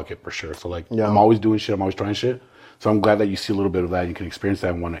kick the bucket, for sure. So, like, yeah. I'm always doing shit. I'm always trying shit. So I'm glad that you see a little bit of that. You can experience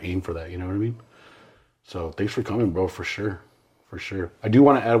that and want to aim for that. You know what I mean? So thanks for coming, bro, for sure. For sure. I do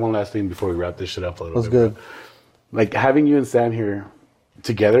want to add one last thing before we wrap this shit up a little bit. That's good. Like, having you and Sam here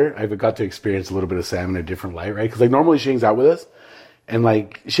together, I've got to experience a little bit of Sam in a different light, right? Because, like, normally she hangs out with us. And,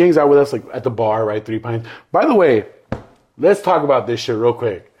 like, she hangs out with us, like, at the bar, right? 3 pints. By the way, let's talk about this shit real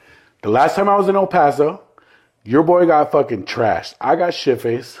quick. The last time I was in El Paso, your boy got fucking trashed. I got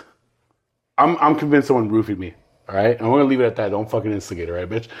shit-faced. I'm convinced someone roofied me, all right? And we're going to leave it at that. Don't fucking instigate it, right,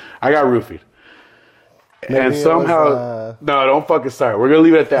 bitch? I got roofied. And somehow, no, don't fucking start. We're going to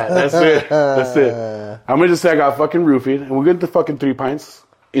leave it at that. That's it. That's it. I'm going to just say I got fucking roofied. And we're getting to fucking 3 pints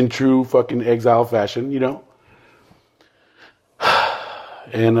in true fucking exile fashion, you know?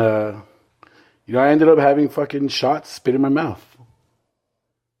 And, you know, I ended up having fucking shots spit in my mouth.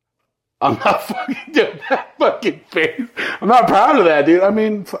 I'm not fucking doing that fucking face. I'm not proud of that, dude. I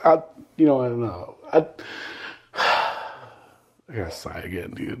mean, I don't know. I gotta sigh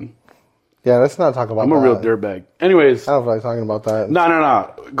again, dude. Yeah, let's not talk about that. I'm a real dirtbag. Anyways. I don't feel like talking about that.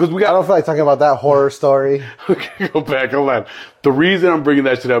 No. Because I don't feel like talking about that horror story. Okay, go back. Hold on. The reason I'm bringing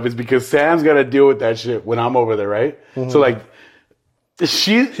that shit up is because Sam's got to deal with that shit when I'm over there, right? Mm-hmm. So, like,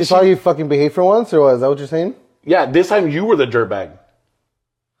 she saw you fucking behave for once, or what? Is that what you're saying? Yeah, this time you were the dirtbag.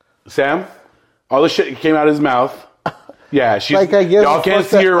 Sam, all the shit came out of his mouth. Yeah, she's. Like, I guess y'all can't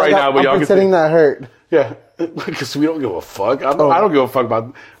see her right now, but y'all can see. I'm pretending that hurt. Yeah, because we don't give a fuck. I don't give a fuck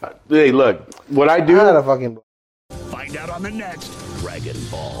about. Hey, look, what I do. I had a fucking. Find out on the next Dragon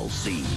Ball.